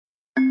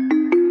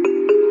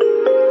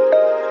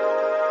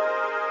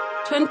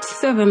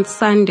27th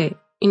Sunday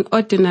in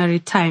Ordinary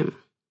Time.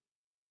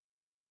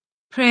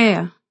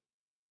 Prayer.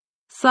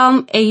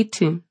 Psalm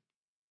 18.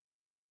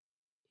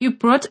 You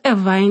brought a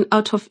vine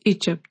out of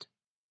Egypt.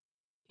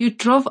 You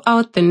drove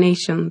out the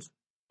nations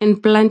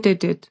and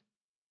planted it.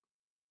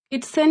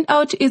 It sent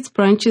out its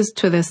branches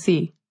to the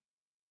sea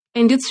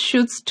and its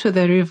shoots to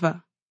the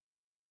river.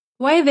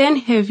 Why then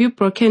have you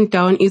broken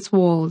down its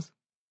walls,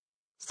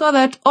 so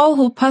that all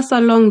who pass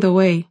along the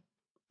way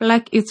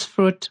pluck its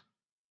fruit?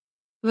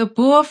 The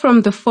boar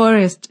from the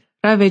forest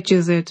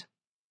ravages it,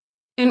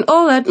 and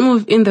all that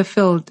move in the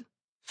field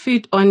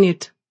feed on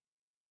it.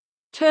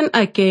 Turn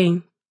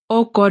again,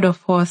 O God of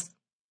hosts.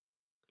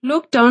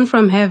 Look down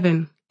from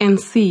heaven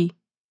and see.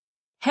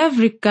 Have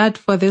regard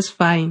for this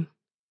vine,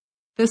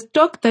 the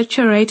stock that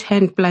your right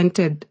hand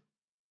planted.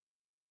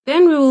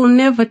 Then we will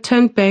never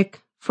turn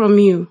back from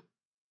you.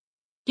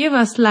 Give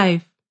us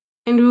life,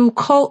 and we will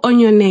call on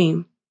your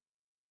name.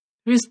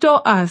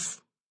 Restore us,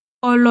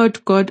 O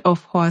Lord God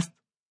of hosts.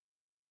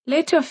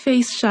 Let your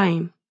face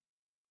shine,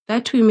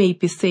 that we may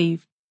be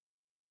saved.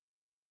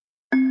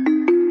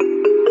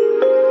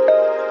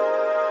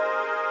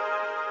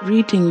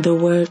 Reading the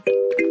Word.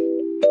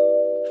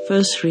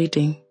 First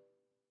reading,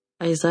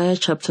 Isaiah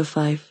chapter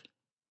 5.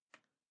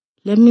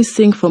 Let me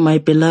sing for my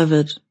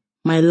beloved,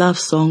 my love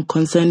song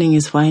concerning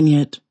his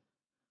vineyard.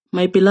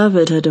 My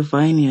beloved had a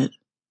vineyard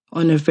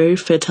on a very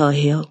fertile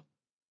hill.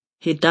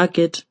 He dug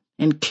it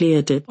and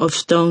cleared it of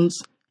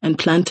stones and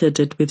planted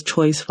it with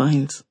choice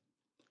vines.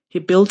 He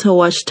built a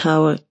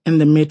watchtower in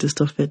the midst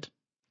of it,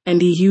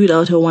 and he hewed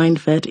out a wine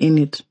vat in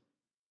it.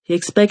 He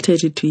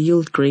expected it to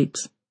yield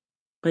grapes,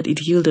 but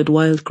it yielded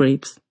wild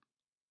grapes.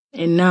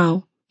 And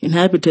now,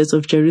 inhabitants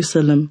of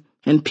Jerusalem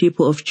and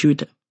people of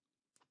Judah,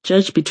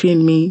 judge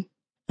between me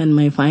and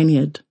my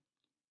vineyard.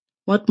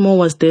 What more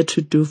was there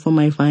to do for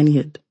my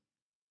vineyard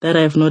that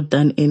I have not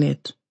done in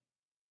it?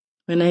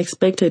 When I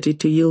expected it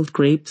to yield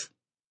grapes,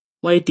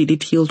 why did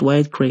it yield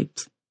wild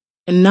grapes?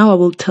 And now I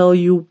will tell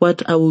you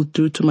what I will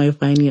do to my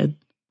vineyard.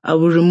 I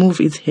will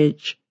remove its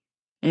hedge,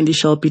 and it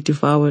shall be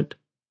devoured.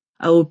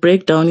 I will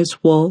break down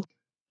its wall,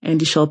 and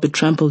it shall be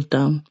trampled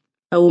down.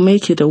 I will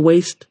make it a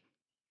waste.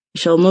 It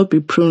shall not be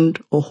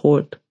pruned or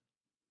hoed,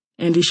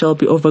 and it shall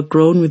be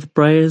overgrown with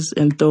briars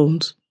and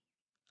thorns.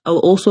 I will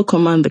also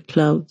command the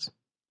clouds,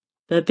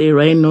 that they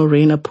rain no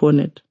rain upon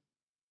it.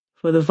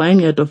 For the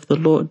vineyard of the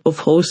Lord of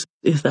hosts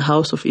is the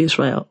house of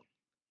Israel,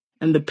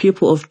 and the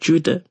people of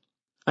Judah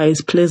are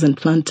his pleasant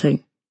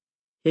planting.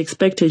 He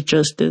expected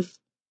justice,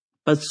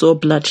 but saw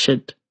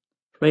bloodshed,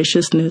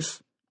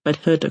 righteousness, but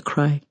heard a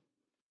cry.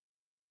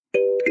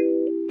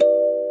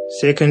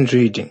 Second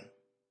reading,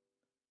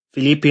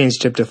 Philippians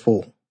chapter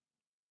 4.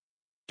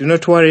 Do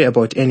not worry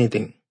about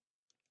anything,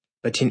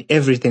 but in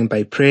everything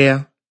by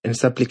prayer and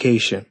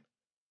supplication,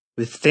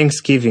 with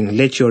thanksgiving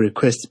let your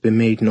requests be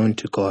made known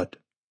to God.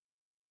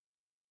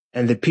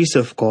 And the peace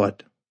of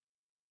God,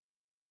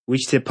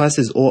 which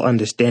surpasses all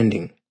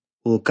understanding,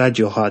 will guard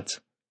your hearts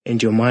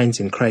and your minds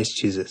in Christ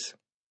Jesus.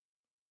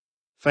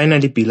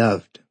 Finally,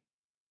 beloved,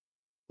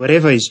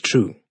 whatever is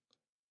true,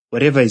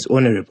 whatever is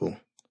honorable,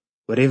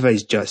 whatever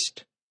is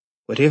just,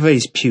 whatever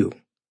is pure,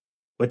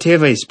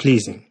 whatever is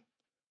pleasing,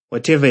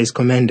 whatever is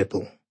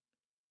commendable,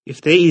 if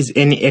there is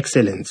any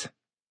excellence,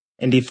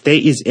 and if there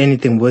is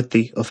anything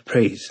worthy of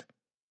praise,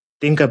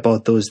 think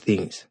about those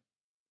things.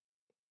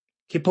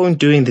 Keep on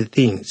doing the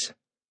things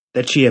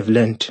that ye have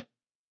learnt,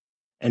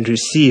 and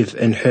received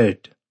and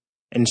heard,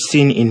 and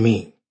seen in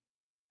me,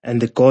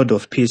 and the God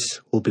of peace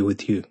will be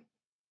with you.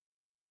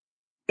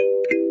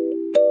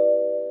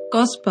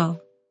 Gospel.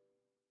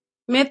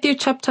 Matthew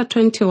chapter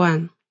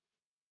 21.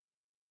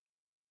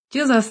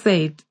 Jesus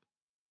said,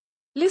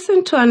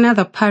 "Listen to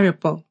another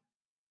parable.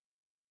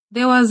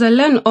 There was a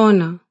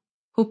landowner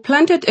who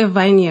planted a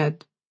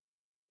vineyard,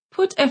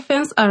 put a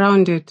fence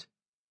around it,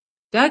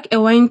 dug a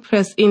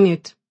winepress in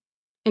it,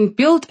 and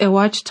built a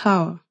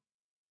watchtower.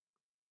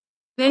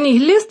 Then he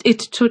leased it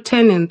to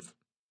tenants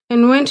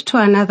and went to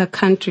another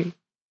country.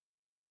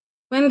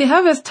 When the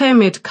harvest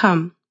time had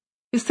come,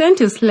 he sent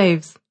his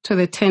slaves to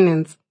the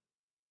tenants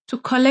to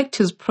collect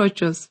his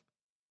produce.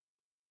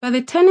 But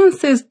the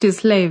tenants seized his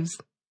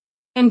slaves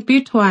and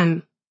beat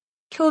one,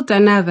 killed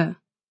another,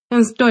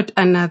 and stoned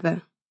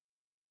another.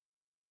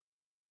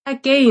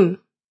 Again,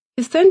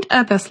 he sent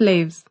other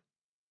slaves,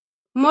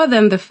 more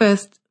than the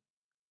first,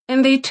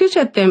 and they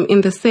treated them in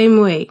the same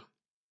way.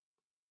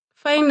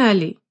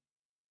 Finally,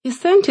 he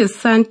sent his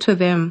son to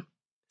them,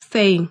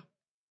 saying,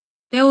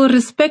 'They will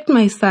respect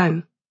my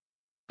son.'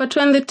 But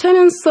when the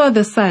tenants saw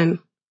the son,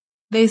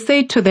 they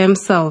said to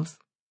themselves,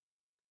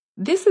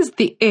 'This is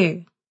the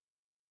heir.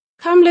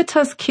 Come, let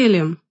us kill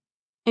him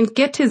and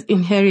get his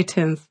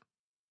inheritance.'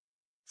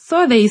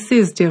 So they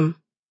seized him,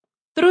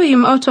 threw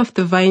him out of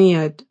the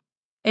vineyard,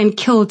 and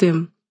killed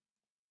him.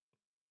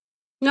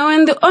 Now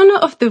when the owner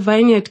of the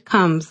vineyard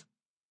comes,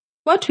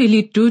 what will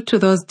he do to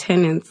those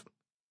tenants?"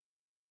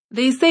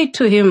 They say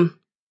to him,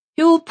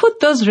 "He will put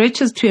those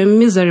wretches to a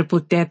miserable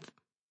death,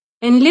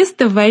 and lease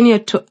the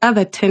vineyard to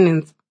other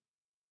tenants,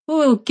 who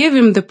will give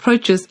him the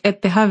produce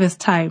at the harvest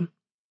time."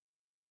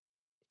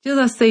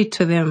 Jesus said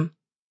to them,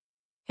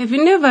 "Have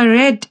you never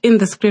read in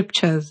the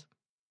scriptures,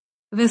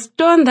 the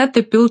stone that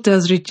the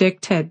builders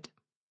rejected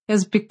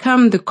has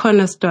become the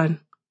cornerstone?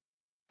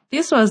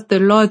 This was the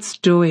Lord's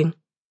doing,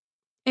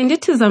 and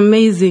it is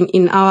amazing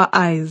in our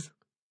eyes.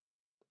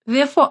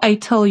 Therefore I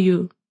tell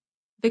you,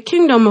 the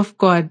kingdom of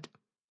God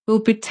will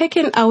be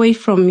taken away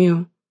from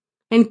you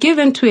and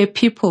given to a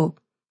people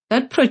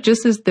that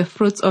produces the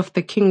fruits of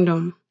the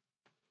kingdom."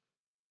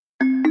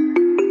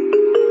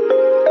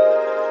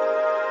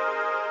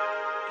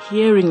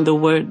 Hearing the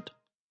word,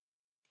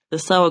 the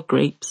sour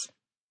grapes.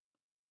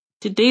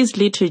 Today's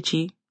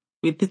liturgy,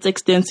 with its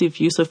extensive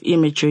use of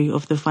imagery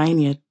of the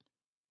vineyard,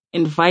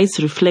 invites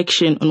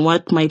reflection on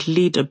what might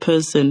lead a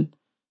person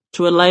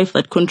to a life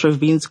that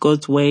contravenes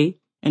God's way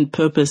and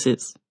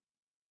purposes.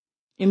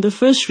 In the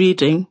first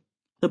reading,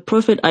 the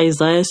prophet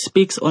Isaiah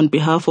speaks on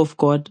behalf of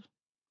God,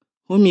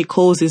 whom he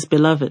calls his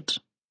beloved.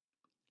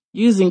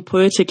 Using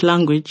poetic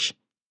language,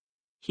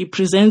 he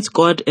presents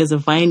God as a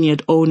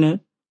vineyard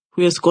owner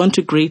who has gone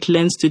to great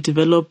lengths to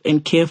develop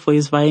and care for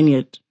his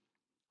vineyard,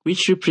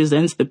 which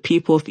represents the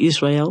people of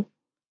Israel,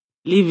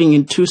 living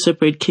in two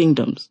separate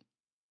kingdoms,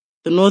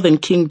 the northern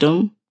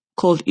kingdom,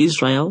 called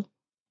Israel,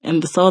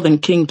 and the southern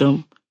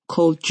kingdom,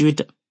 called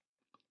Judah.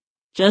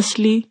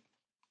 Justly,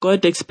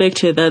 God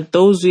expected that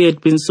those who had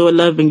been so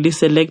lovingly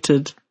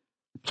selected,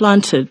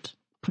 planted,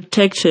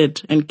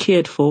 protected, and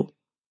cared for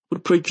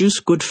would produce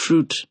good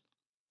fruit.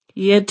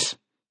 Yet,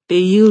 they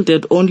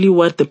yielded only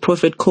what the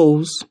prophet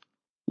calls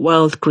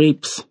wild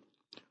grapes,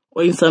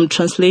 or in some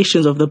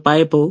translations of the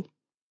Bible,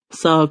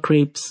 sour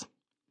grapes.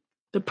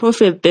 The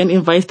prophet then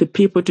invites the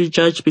people to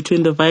judge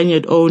between the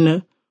vineyard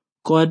owner,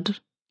 God,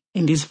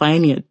 and his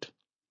vineyard.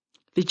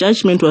 The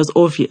judgment was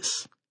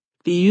obvious.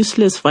 The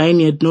useless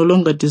vineyard no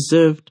longer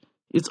deserved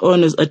its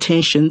owner's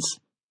attentions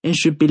and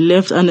should be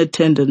left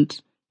unattended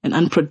and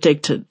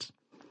unprotected.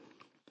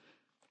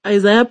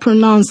 Isaiah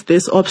pronounced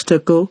this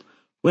obstacle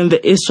when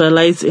the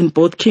Israelites in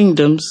both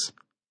kingdoms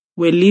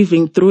were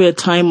living through a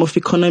time of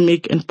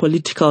economic and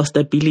political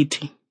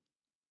stability.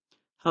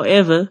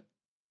 However,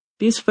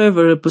 these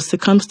favorable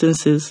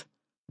circumstances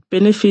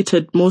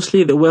benefited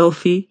mostly the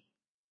wealthy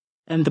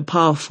and the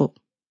powerful.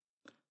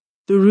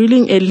 The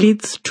ruling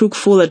elites took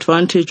full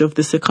advantage of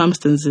the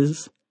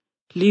circumstances,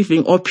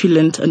 living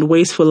opulent and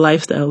wasteful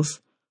lifestyles,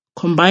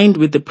 combined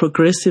with the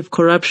progressive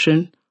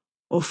corruption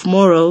of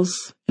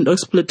morals and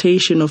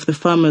exploitation of the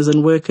farmers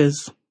and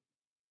workers.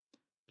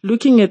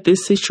 Looking at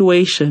this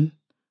situation,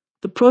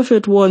 the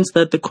prophet warns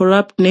that the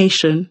corrupt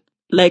nation,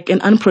 like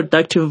an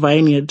unproductive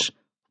vineyard,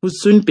 would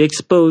soon be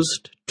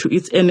exposed to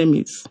its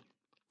enemies.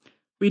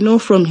 We know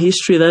from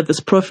history that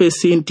this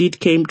prophecy indeed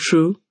came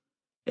true,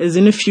 as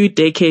in a few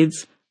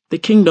decades, the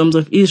kingdoms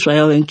of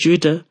Israel and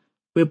Judah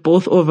were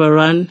both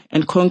overrun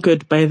and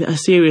conquered by the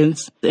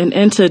Assyrians and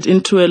entered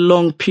into a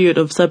long period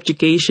of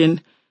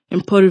subjugation,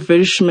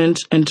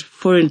 impoverishment, and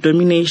foreign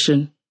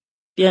domination.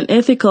 The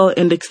unethical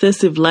and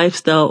excessive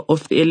lifestyle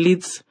of the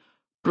elites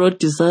brought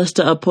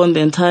disaster upon the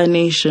entire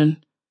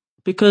nation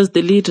because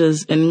the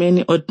leaders and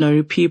many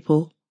ordinary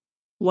people,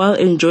 while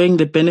enjoying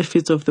the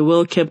benefits of the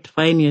well-kept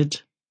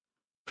vineyard,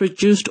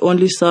 produced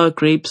only sour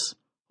grapes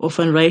of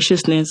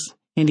unrighteousness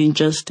and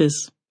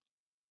injustice.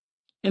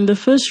 In the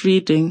first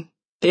reading,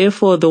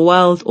 therefore, the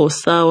wild or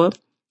sour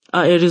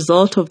are a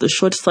result of the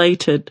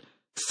short-sighted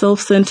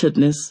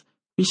self-centeredness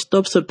which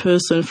stops a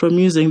person from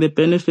using the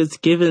benefits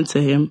given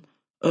to him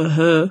or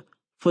her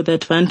for the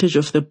advantage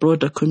of the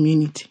broader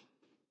community.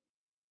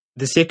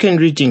 The second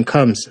reading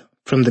comes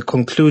from the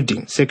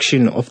concluding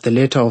section of the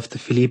letter of the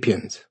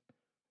Philippians,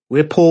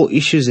 where Paul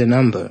issues a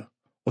number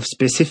of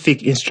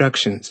specific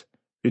instructions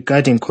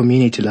regarding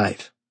community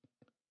life.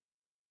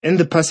 In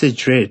the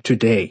passage read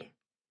today,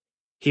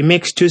 he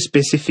makes two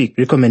specific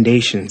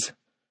recommendations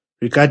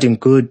regarding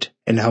good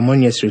and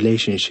harmonious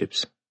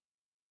relationships,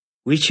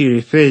 which he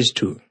refers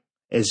to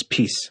as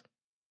peace.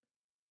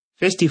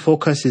 First, he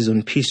focuses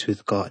on peace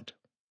with God.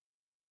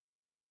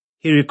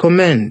 He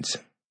recommends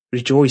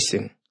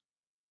rejoicing,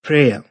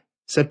 prayer,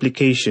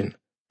 supplication,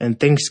 and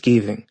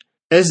thanksgiving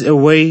as a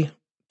way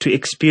to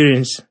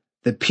experience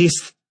the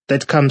peace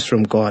that comes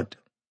from God,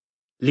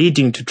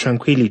 leading to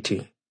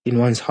tranquility in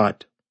one's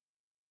heart.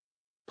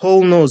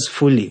 Paul knows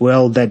fully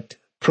well that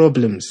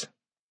problems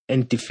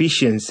and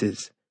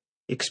deficiencies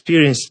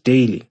experienced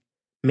daily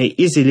may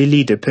easily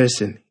lead a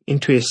person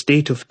into a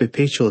state of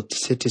perpetual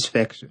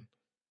dissatisfaction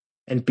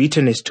and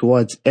bitterness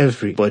towards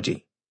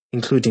everybody,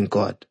 including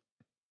God.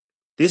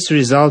 This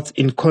results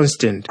in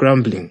constant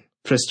grumbling,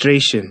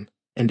 frustration,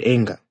 and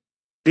anger.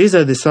 These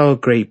are the sour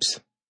grapes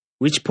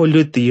which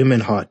pollute the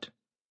human heart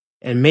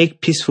and make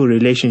peaceful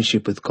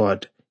relationship with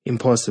God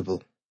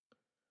impossible.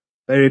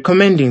 By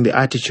recommending the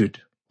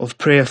attitude of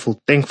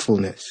prayerful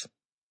thankfulness,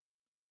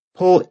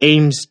 Paul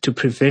aims to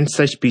prevent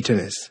such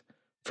bitterness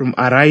from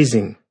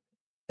arising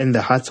in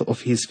the hearts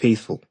of his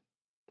faithful.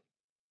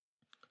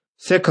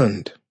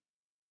 Second,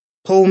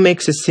 Paul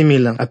makes a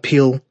similar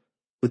appeal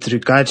with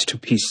regard to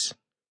peace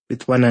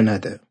with one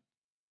another.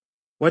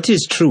 What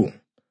is true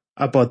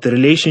about the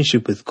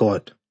relationship with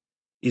God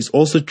is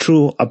also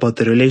true about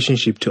the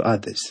relationship to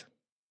others.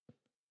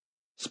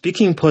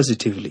 Speaking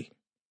positively,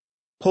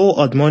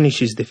 Paul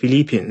admonishes the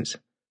Philippians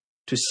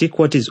to seek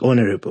what is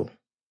honorable,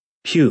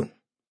 pure,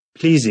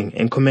 pleasing,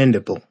 and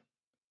commendable.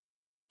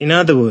 In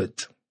other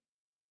words,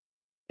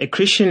 a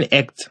Christian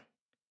acts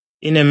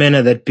in a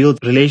manner that builds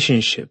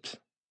relationships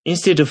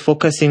instead of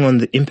focusing on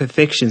the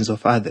imperfections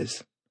of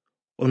others,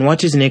 on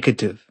what is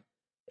negative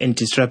and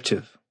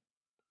disruptive.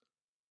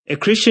 A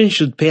Christian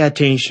should pay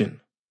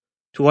attention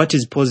to what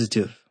is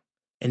positive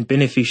and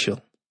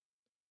beneficial.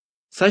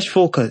 Such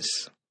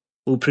focus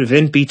will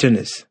prevent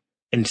bitterness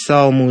and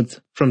sour moods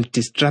from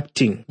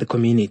disrupting the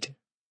community.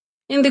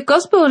 In the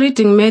Gospel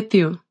reading,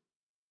 Matthew,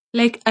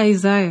 like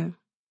Isaiah,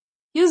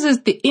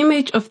 uses the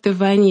image of the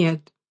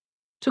vineyard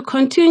to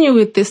continue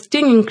with the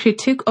stinging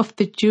critique of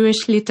the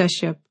Jewish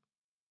leadership.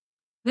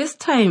 This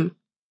time,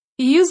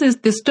 he uses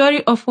the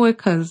story of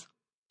workers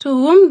to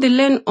whom the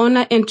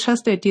landowner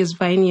entrusted his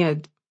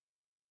vineyard.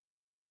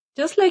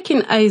 Just like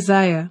in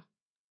Isaiah,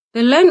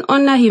 the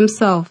landowner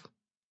himself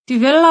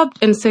developed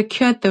and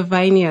secured the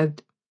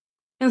vineyard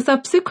and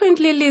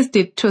subsequently leased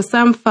it to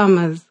some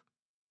farmers.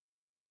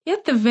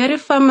 Yet the very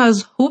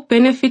farmers who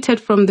benefited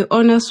from the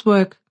owner's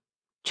work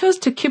chose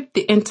to keep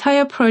the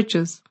entire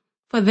produce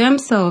for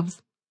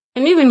themselves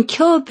and even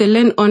killed the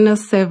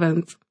landowner's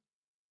servants.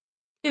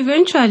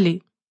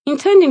 Eventually,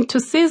 intending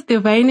to seize the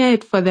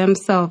vineyard for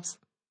themselves,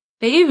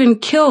 they even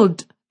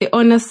killed the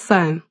owner's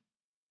son.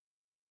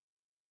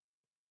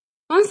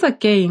 Once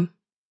again,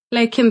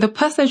 like in the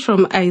passage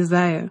from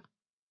Isaiah,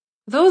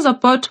 those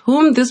about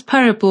whom this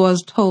parable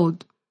was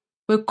told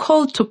were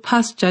called to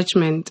pass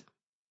judgment.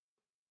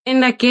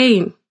 And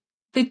again,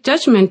 the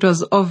judgment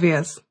was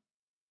obvious.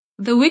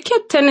 The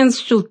wicked tenants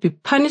should be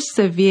punished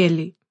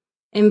severely,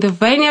 and the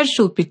vineyard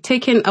should be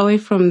taken away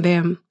from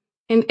them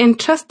and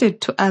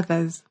entrusted to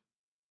others.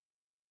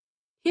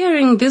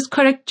 Hearing this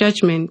correct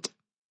judgment,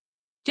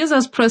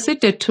 Jesus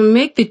proceeded to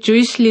make the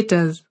Jewish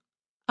leaders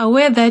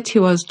aware that he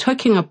was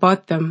talking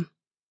about them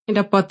and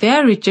about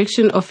their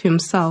rejection of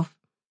himself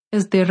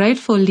as the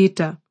rightful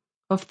leader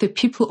of the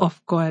people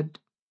of God.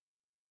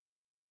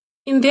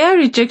 In their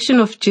rejection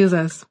of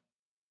Jesus,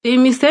 they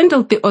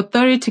mishandled the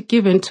authority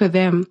given to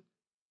them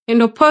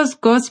and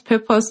opposed God's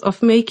purpose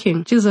of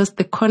making Jesus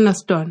the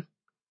cornerstone,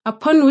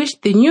 upon which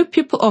the new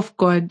people of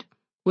God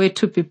were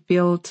to be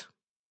built.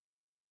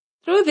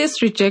 Through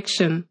this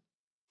rejection,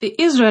 the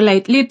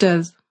Israelite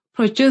leaders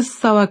produced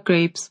sour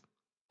grapes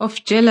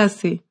of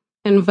jealousy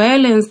and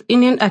violence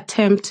in an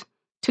attempt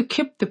to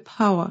keep the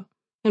power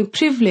and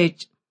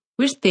privilege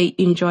which they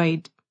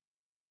enjoyed.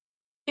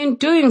 In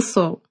doing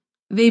so,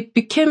 they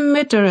became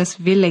murderous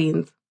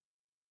villains.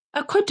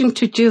 According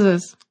to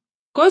Jesus,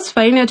 God's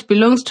vineyard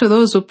belongs to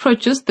those who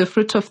produce the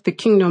fruit of the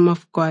kingdom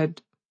of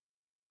God.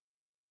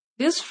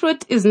 This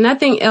fruit is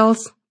nothing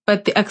else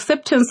but the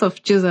acceptance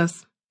of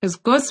Jesus as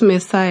God's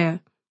Messiah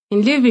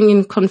and living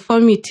in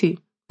conformity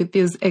with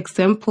his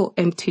example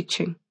and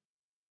teaching.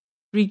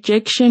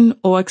 Rejection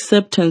or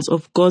acceptance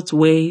of God's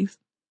ways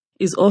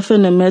is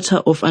often a matter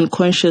of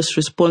unconscious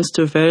response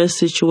to various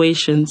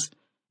situations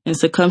and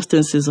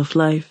circumstances of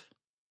life.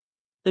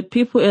 The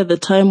people at the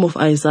time of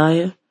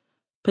Isaiah,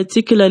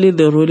 particularly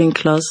the ruling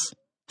class,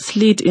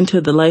 slid into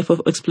the life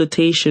of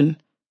exploitation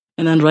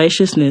and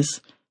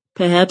unrighteousness,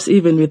 perhaps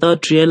even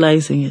without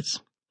realizing it.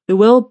 The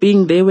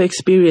well-being they were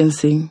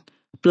experiencing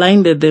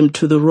blinded them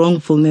to the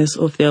wrongfulness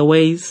of their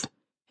ways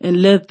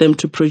and led them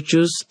to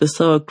produce the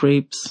sour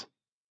grapes.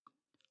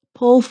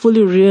 Paul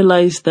fully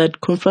realized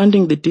that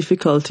confronting the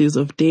difficulties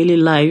of daily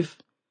life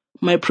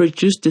might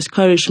produce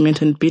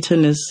discouragement and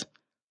bitterness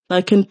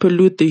that can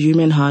pollute the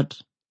human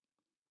heart.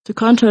 To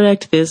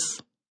counteract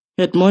this,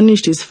 he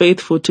admonished his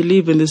faithful to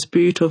live in the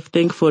spirit of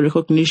thankful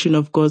recognition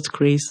of God's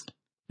grace,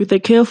 with a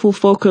careful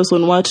focus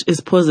on what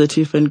is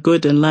positive and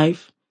good in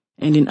life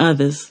and in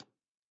others.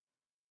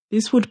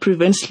 This would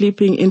prevent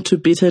slipping into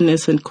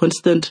bitterness and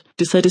constant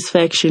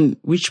dissatisfaction,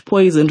 which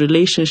poison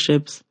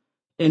relationships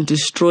and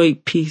destroy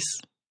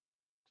peace.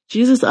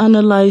 Jesus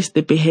analyzed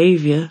the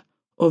behavior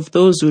of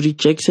those who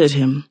rejected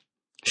him,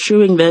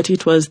 showing that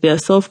it was their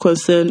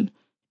self-concern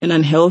and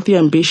unhealthy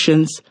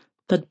ambitions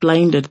that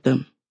blinded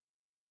them.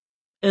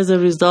 As a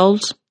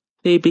result,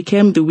 they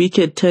became the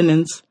wicked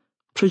tenants,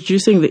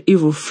 producing the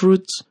evil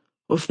fruits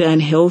of their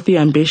unhealthy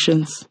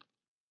ambitions.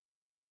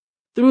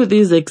 Through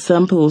these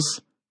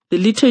examples, the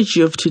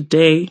liturgy of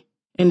today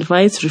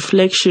invites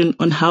reflection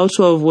on how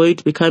to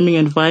avoid becoming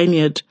a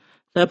vineyard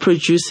that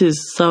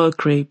produces sour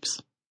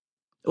grapes,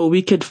 or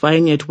wicked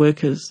vineyard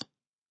workers.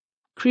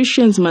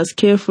 Christians must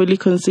carefully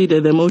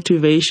consider their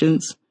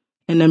motivations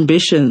and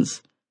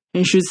ambitions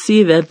and should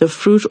see that the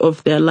fruit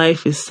of their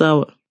life is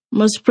sour.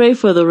 Must pray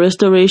for the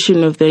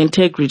restoration of their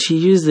integrity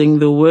using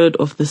the word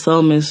of the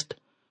psalmist,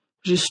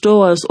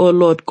 "Restore us, O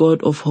Lord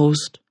God of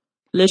hosts.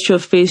 Let your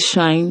face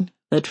shine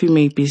that we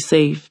may be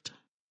saved."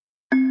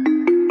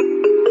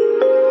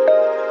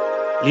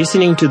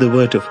 Listening to the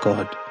Word of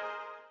God.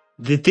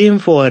 The theme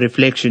for our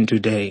reflection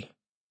today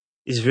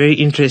is very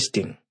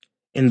interesting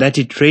in that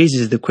it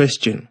raises the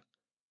question,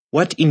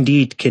 what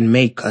indeed can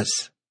make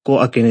us go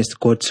against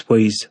God's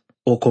ways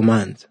or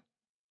commands.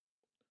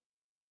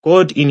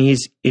 God, in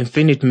His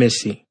infinite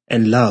mercy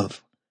and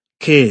love,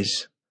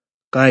 cares,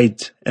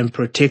 guides, and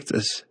protects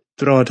us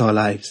throughout our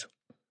lives.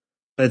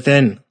 But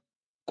then,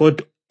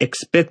 God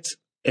expects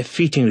a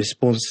fitting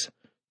response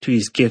to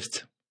His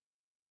gift,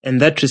 and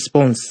that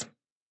response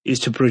is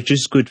to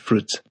produce good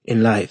fruits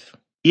in life.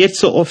 Yet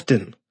so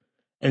often,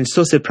 and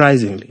so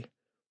surprisingly,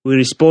 we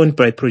respond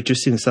by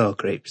producing sour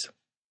grapes.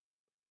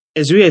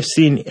 As we have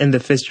seen in the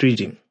first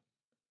reading,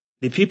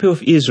 the people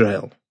of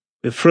Israel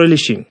were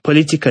flourishing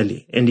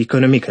politically and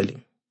economically.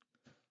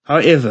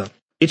 However,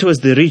 it was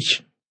the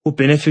rich who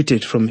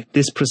benefited from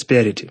this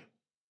prosperity.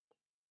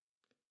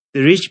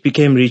 The rich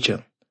became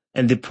richer,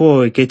 and the poor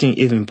were getting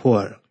even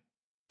poorer.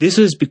 This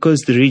was because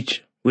the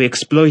rich were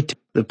exploiting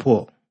the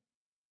poor.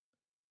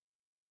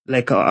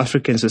 Like our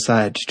African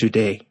society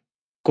today,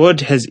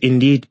 God has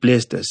indeed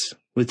blessed us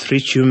with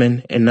rich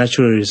human and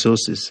natural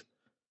resources.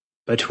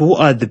 But who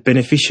are the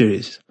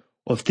beneficiaries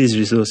of these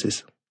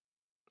resources?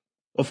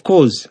 Of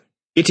course,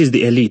 it is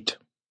the elite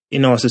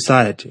in our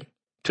society,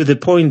 to the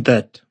point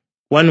that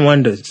one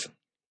wonders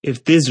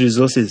if these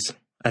resources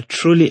are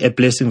truly a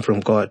blessing from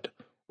God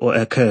or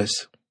a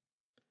curse.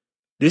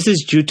 This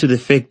is due to the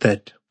fact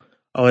that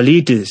our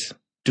leaders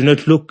do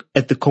not look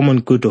at the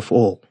common good of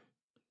all.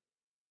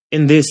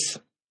 In this,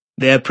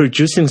 they are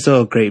producing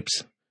sour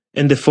grapes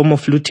in the form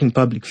of looting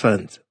public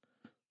funds,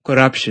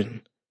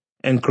 corruption,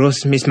 and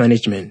gross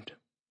mismanagement.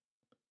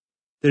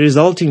 The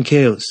resulting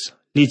chaos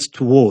leads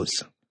to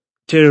wars,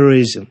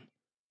 terrorism,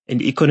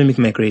 and economic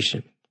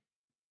migration.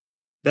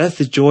 Thus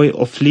the joy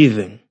of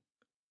living,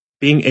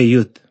 being a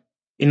youth,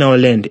 in our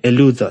land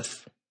eludes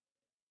us.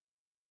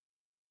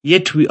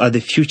 Yet we are the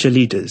future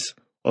leaders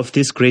of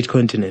this great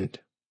continent.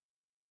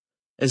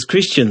 As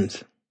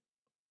Christians,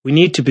 we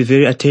need to be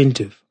very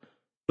attentive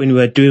when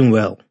we are doing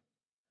well,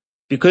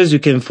 because we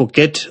can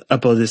forget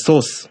about the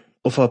source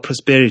of our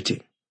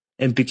prosperity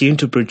and begin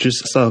to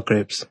produce sour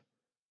grapes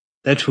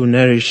that will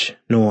nourish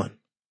no one.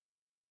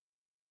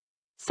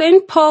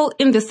 St. Paul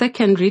in the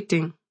second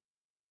reading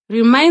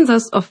reminds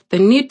us of the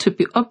need to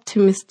be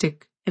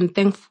optimistic and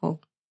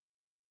thankful,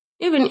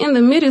 even in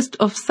the midst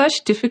of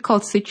such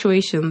difficult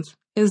situations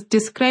as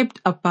described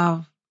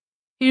above.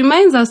 He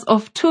reminds us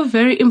of two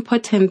very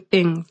important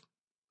things.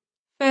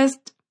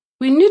 First,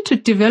 we need to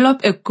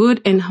develop a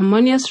good and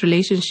harmonious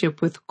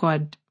relationship with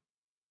God,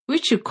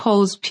 which he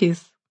calls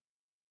peace.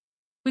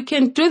 We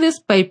can do this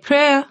by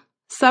prayer,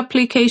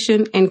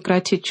 supplication, and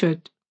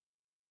gratitude.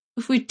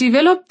 If we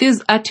develop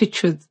these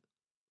attitudes,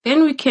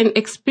 then we can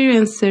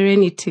experience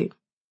serenity.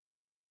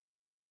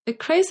 The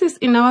crisis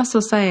in our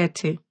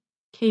society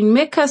can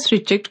make us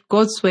reject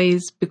God's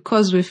ways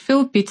because we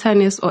feel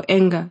bitterness or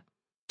anger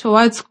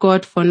towards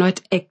God for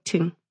not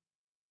acting.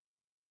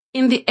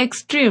 In the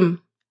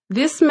extreme,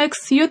 this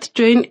makes youth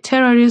join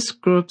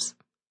terrorist groups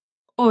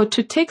or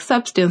to take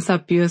substance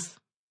abuse.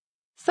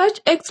 Such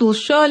acts will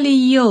surely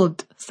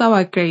yield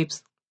sour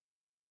grapes.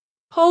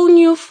 Paul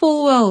knew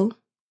full well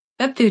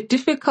that the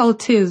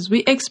difficulties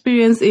we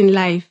experience in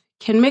life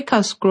can make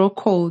us grow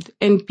cold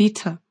and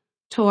bitter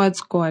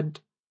towards God.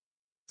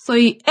 So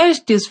he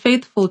urged his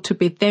faithful to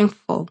be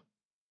thankful.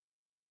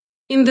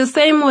 In the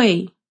same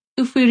way,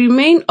 if we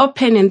remain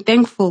open and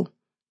thankful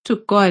to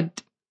God,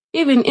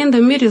 even in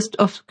the midst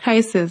of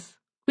crisis,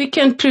 we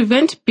can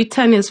prevent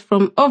bitterness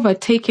from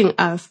overtaking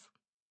us.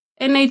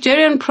 A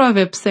Nigerian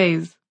proverb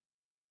says,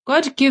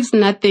 God gives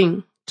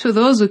nothing to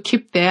those who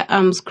keep their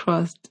arms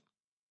crossed.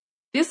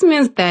 This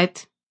means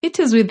that it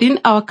is within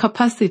our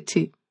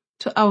capacity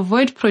to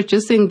avoid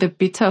producing the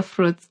bitter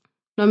fruits,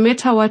 no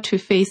matter what we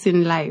face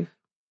in life.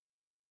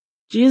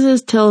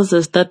 Jesus tells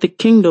us that the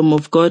kingdom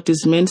of God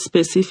is meant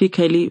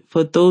specifically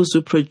for those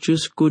who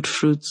produce good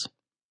fruits.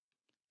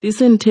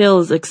 This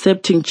entails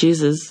accepting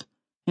Jesus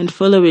and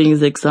following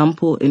his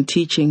example and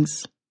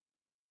teachings.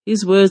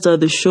 His words are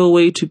the sure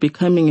way to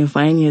becoming a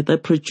vineyard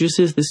that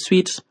produces the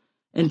sweet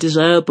and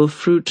desirable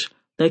fruit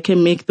that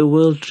can make the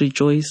world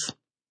rejoice.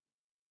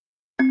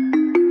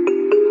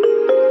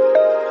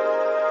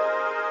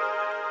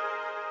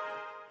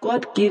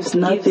 God gives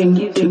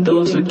nothing to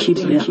those who keep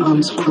their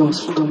arms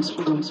crossed.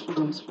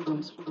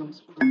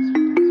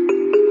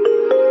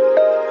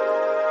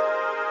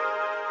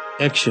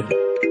 Action.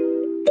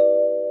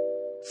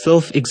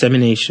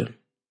 Self-examination.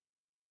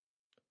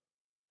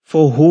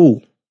 For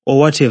who or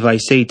what have I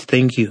said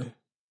thank you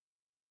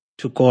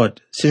to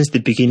God since the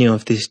beginning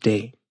of this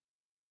day?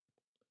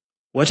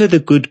 What are the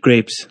good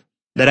grapes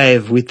that I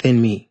have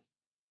within me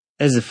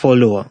as a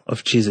follower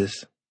of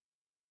Jesus?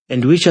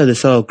 And which are the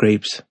sour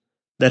grapes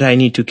that I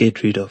need to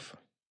get rid of?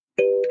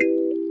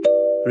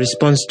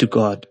 Response to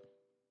God.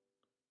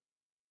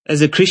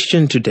 As a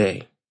Christian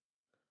today,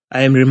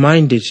 I am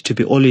reminded to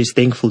be always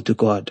thankful to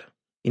God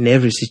in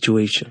every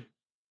situation.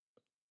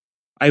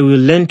 I will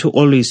learn to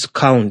always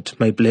count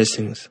my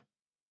blessings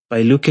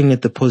by looking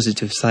at the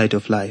positive side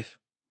of life.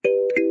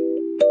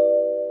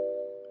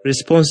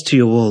 Response to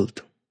your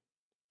world.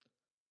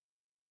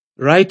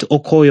 Write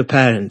or call your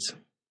parents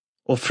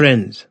or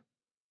friends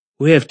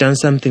who have done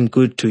something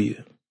good to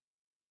you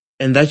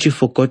and that you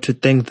forgot to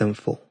thank them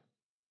for.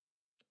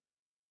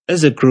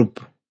 As a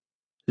group,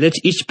 let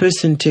each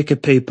person take a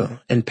paper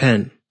and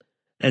pen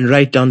and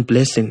write down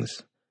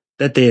blessings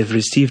that they have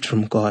received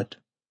from God,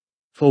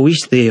 for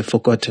which they have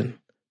forgotten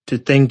to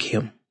thank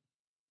Him.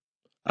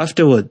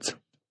 Afterwards,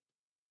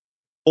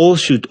 all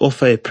should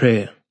offer a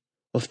prayer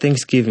of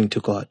thanksgiving to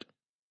God.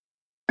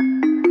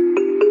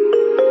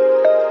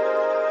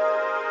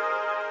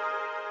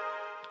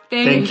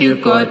 Thank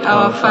you, God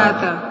our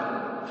Father,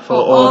 for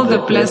all the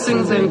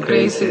blessings and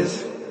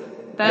graces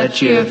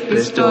that you have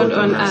bestowed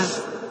on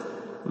us.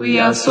 We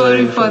are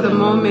sorry for the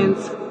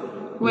moments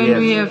when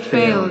we have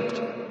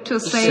failed to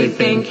say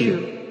thank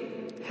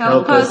you.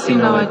 Help us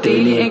in our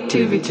daily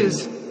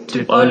activities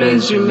to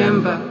always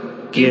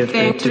remember, give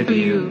thanks to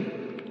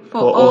you,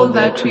 for all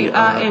that we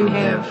are and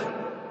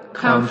have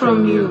come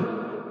from you.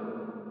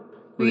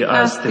 We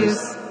ask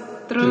this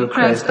through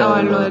Christ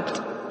our Lord.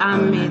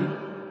 Amen.